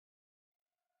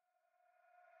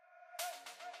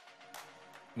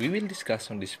We will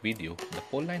discuss on this video the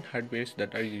pole line hardwares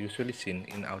that are usually seen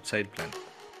in outside plant.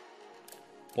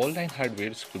 Pole line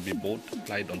hardwares could be both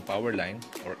applied on power line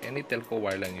or any telco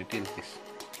wireline utilities.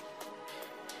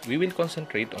 We will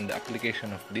concentrate on the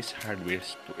application of these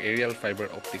hardwares to aerial fiber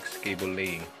optics cable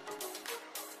laying.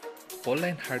 Pole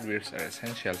line hardwares are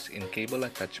essentials in cable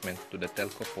attachment to the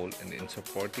telco pole and in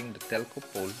supporting the telco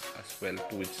pole as well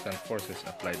to withstand forces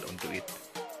applied onto it.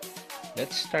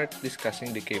 Let's start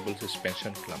discussing the cable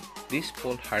suspension clamp. This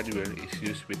pole hardware is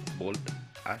used with bolt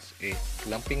as a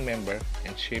clamping member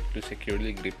and shaped to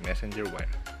securely grip messenger wire.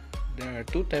 There are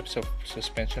two types of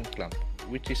suspension clamp,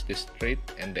 which is the straight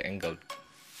and the angled.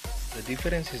 The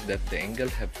difference is that the angle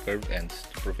have curved ends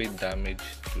to prevent damage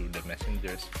to the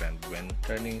messenger strand when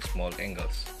turning small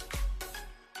angles.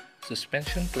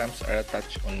 Suspension clamps are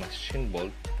attached on machine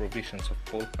bolt provisions of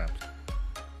pole clamps.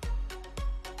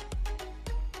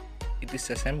 It is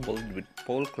assembled with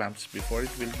pole clamps before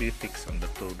it will be fixed on the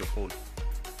pole.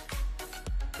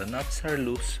 The nuts are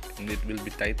loose and it will be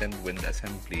tightened when the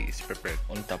assembly is prepared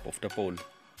on top of the pole.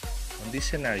 On this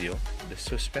scenario, the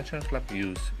suspension clamp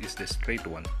used is the straight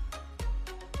one.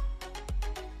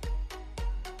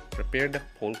 Prepare the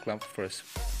pole clamp first.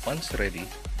 Once ready,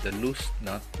 the loose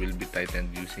nut will be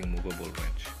tightened using movable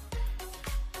wrench.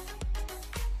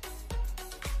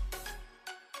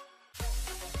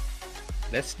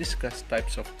 Let's discuss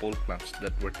types of pole clamps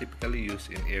that were typically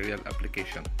used in aerial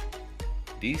application.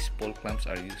 These pole clamps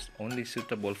are only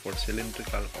suitable for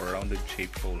cylindrical or rounded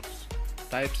shaped poles.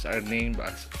 Types are named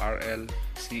as RL,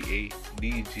 CA,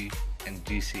 DG, and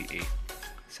GCA.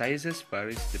 Sizes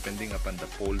varies depending upon the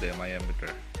pole diameter.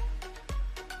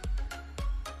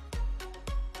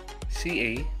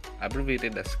 CA,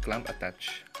 abbreviated as clamp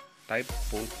attach, type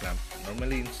pole clamp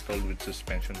normally installed with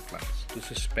suspension clamps to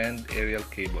suspend aerial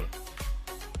cable.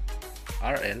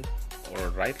 RL or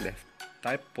right-left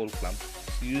type pole clamp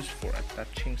is used for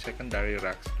attaching secondary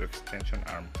racks to extension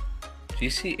arm.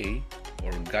 GCA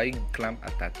or guide clamp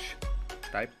attach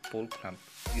type pole clamp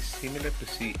is similar to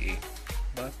CA,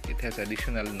 but it has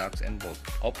additional nuts and bolts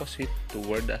opposite to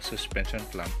where the suspension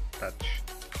clamp attach.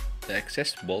 The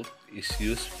excess bolt is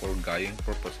used for guying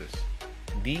purposes.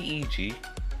 DEG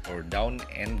or down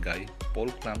end guy pole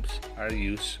clamps are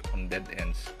used on dead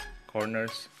ends,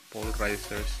 corners, pole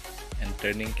risers, and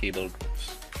turning cable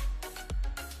ropes.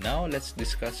 Now let's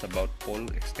discuss about pole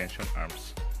extension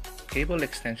arms. Cable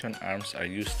extension arms are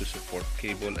used to support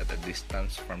cable at a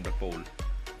distance from the pole.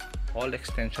 All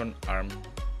extension arms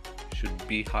should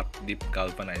be hot dip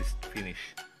galvanized finish.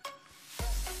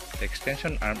 The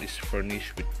extension arm is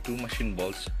furnished with 2 machine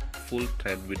bolts, full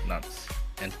thread with nuts,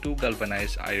 and 2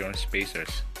 galvanized iron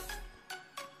spacers.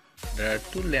 There are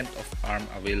 2 lengths of arm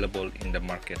available in the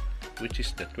market, which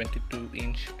is the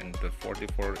 22-inch and the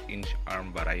 44-inch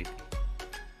arm variety.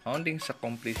 Mounting is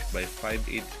accomplished by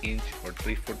 5/8-inch or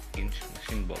 3/4-inch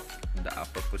machine bolt in the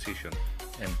upper position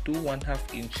and 2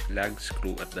 1/2-inch lag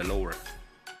screw at the lower.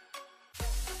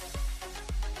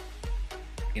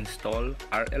 Install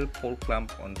RL pole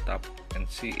clamp on top and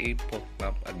CA pole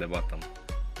clamp at the bottom.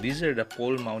 These are the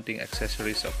pole mounting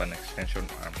accessories of an extension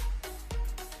arm.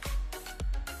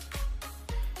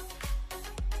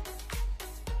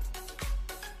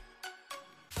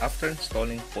 After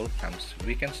installing pole clamps,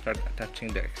 we can start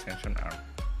attaching the extension arm.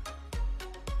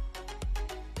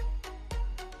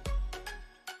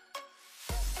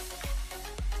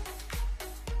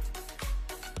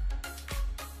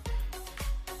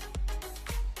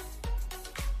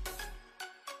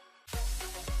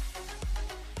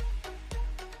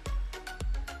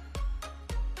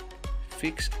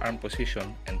 Fix arm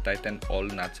position and tighten all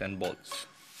nuts and bolts.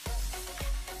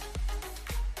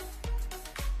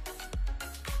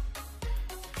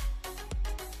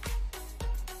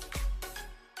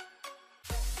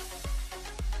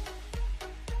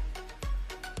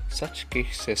 Such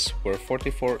cases where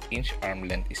 44-inch arm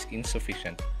length is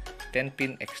insufficient,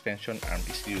 10-pin extension arm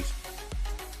is used.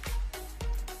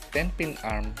 10-pin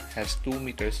arm has 2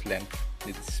 meters length.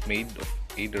 It is made of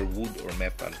either wood or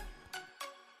metal.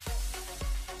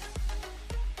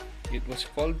 It was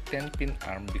called 10-pin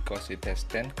arm because it has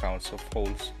 10 counts of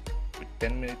holes with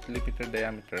 10 mm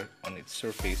diameter on its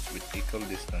surface with equal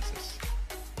distances.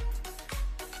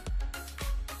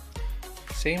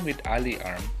 Same with alley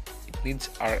arm, it needs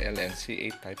RL and CA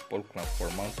type pole clamp for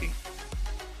mounting.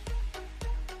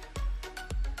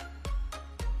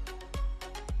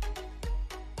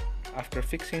 After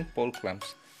fixing pole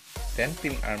clamps,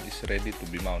 10-pin arm is ready to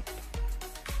be mounted.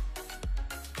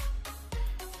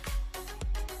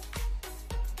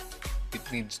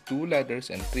 It needs 2 ladders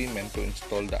and 3 men to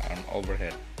install the arm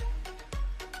overhead.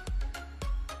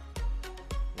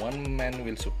 One man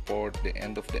will support the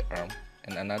end of the arm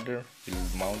and another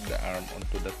will mount the arm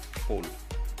onto the pole.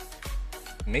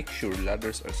 Make sure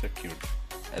ladders are secured.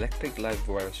 Electric live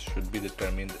wires should be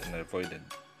determined and avoided.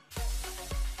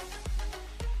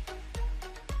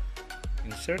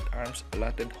 Insert arm's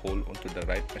allotted hole onto the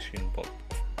right machine bolt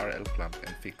of RL clamp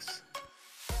and fix.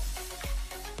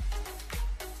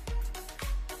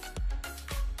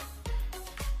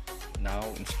 Now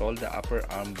install the upper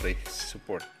arm brace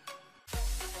support.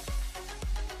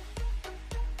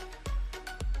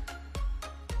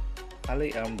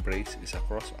 Alley arm brace is a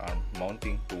cross arm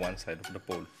mounting to one side of the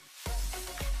pole.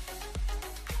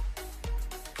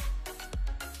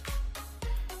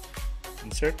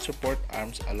 Insert support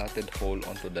arm's allotted hole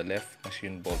onto the left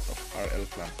machine bolt of RL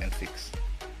clamp and fix.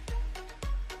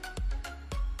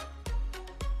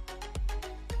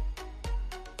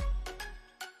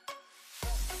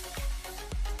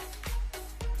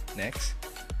 Next,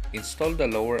 install the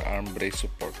lower arm brace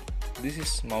support. This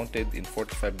is mounted in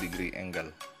 45-degree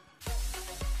angle.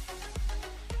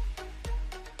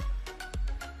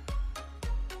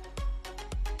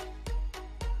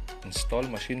 Install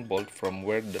machine bolt from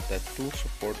where the two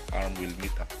support arm will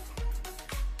meet up.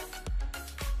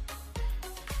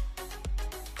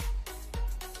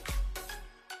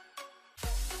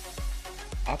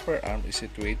 Upper arm is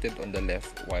situated on the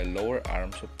left while lower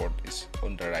arm support is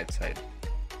on the right side.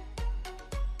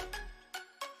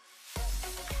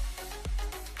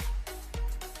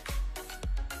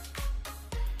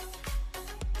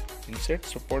 Insert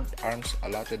support arm's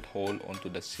allotted hole onto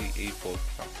the CA pole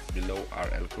clamp below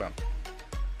RL clamp.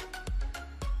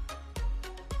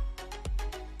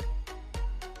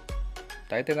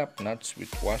 Tighten up nuts with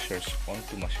washers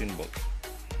onto machine bolt.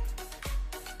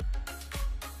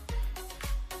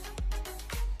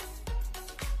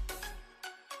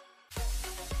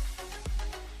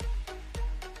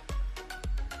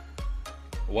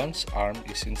 Once arm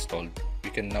is installed, we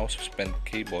can now suspend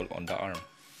cable on the arm.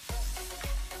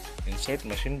 Insert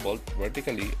machine bolt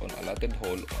vertically on allotted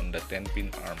hole on the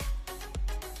 10-pin arm.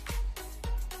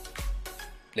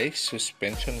 Place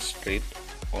suspension straight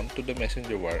onto the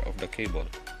messenger wire of the cable.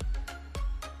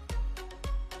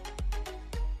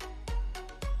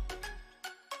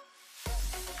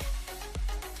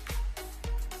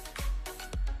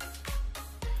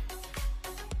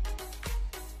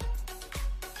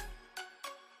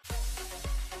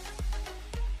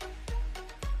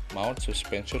 Mount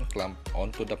suspension clamp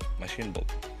onto the machine bolt.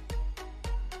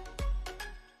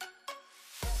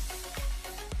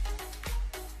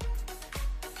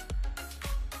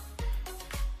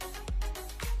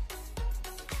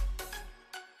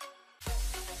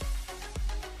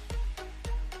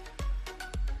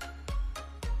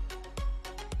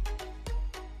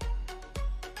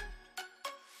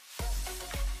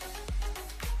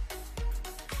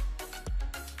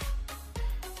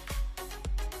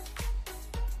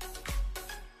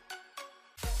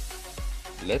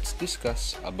 Let's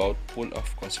discuss about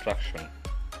pull-off construction.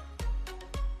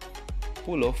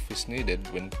 Pull-off is needed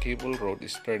when cable rod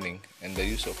is turning and the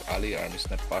use of alley arm is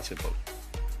not possible.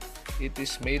 It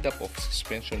is made up of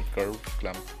suspension curve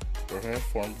clamp,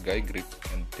 reformed guy grip,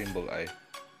 and thimble eye.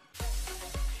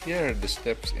 Here are the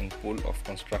steps in pull-off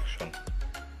construction.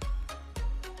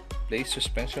 Place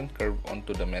suspension curve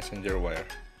onto the messenger wire.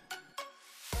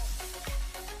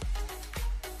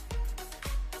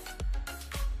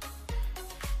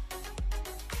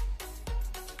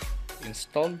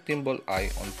 Install thimble eye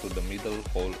onto the middle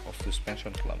hole of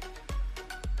suspension clamp.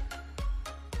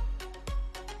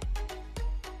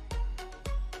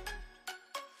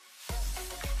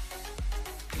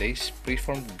 Place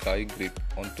preformed guy grip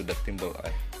onto the thimble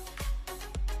eye.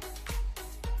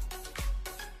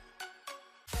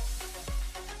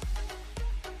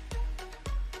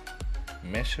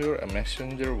 Measure a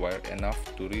messenger wire enough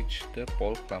to reach the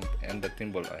pole clamp and the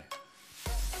thimble eye.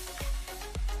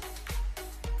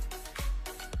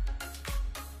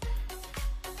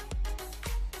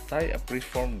 Tie a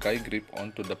preformed guy grip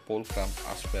onto the pole clamp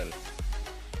as well.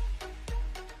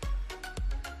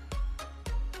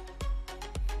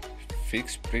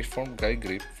 Fix preformed guy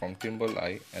grip from thimble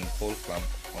eye and pole clamp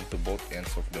onto both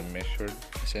ends of the measured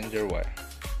messenger wire.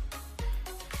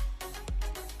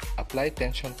 Apply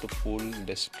tension to pull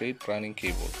the straight running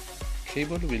cable.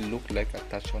 Cable will look like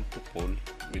attached onto pole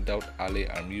without alley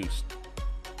arm used.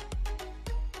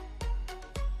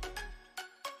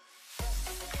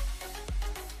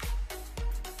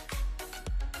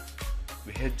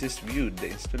 We had just viewed the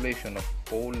installation of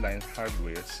pole line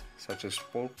hardwares such as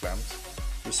pole clamps,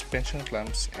 suspension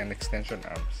clamps, and extension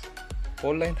arms.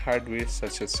 Pole line hardware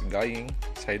such as guying,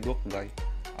 sidewalk guy,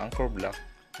 anchor block,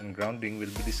 and grounding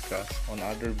will be discussed on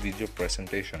other video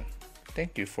presentation.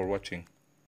 Thank you for watching.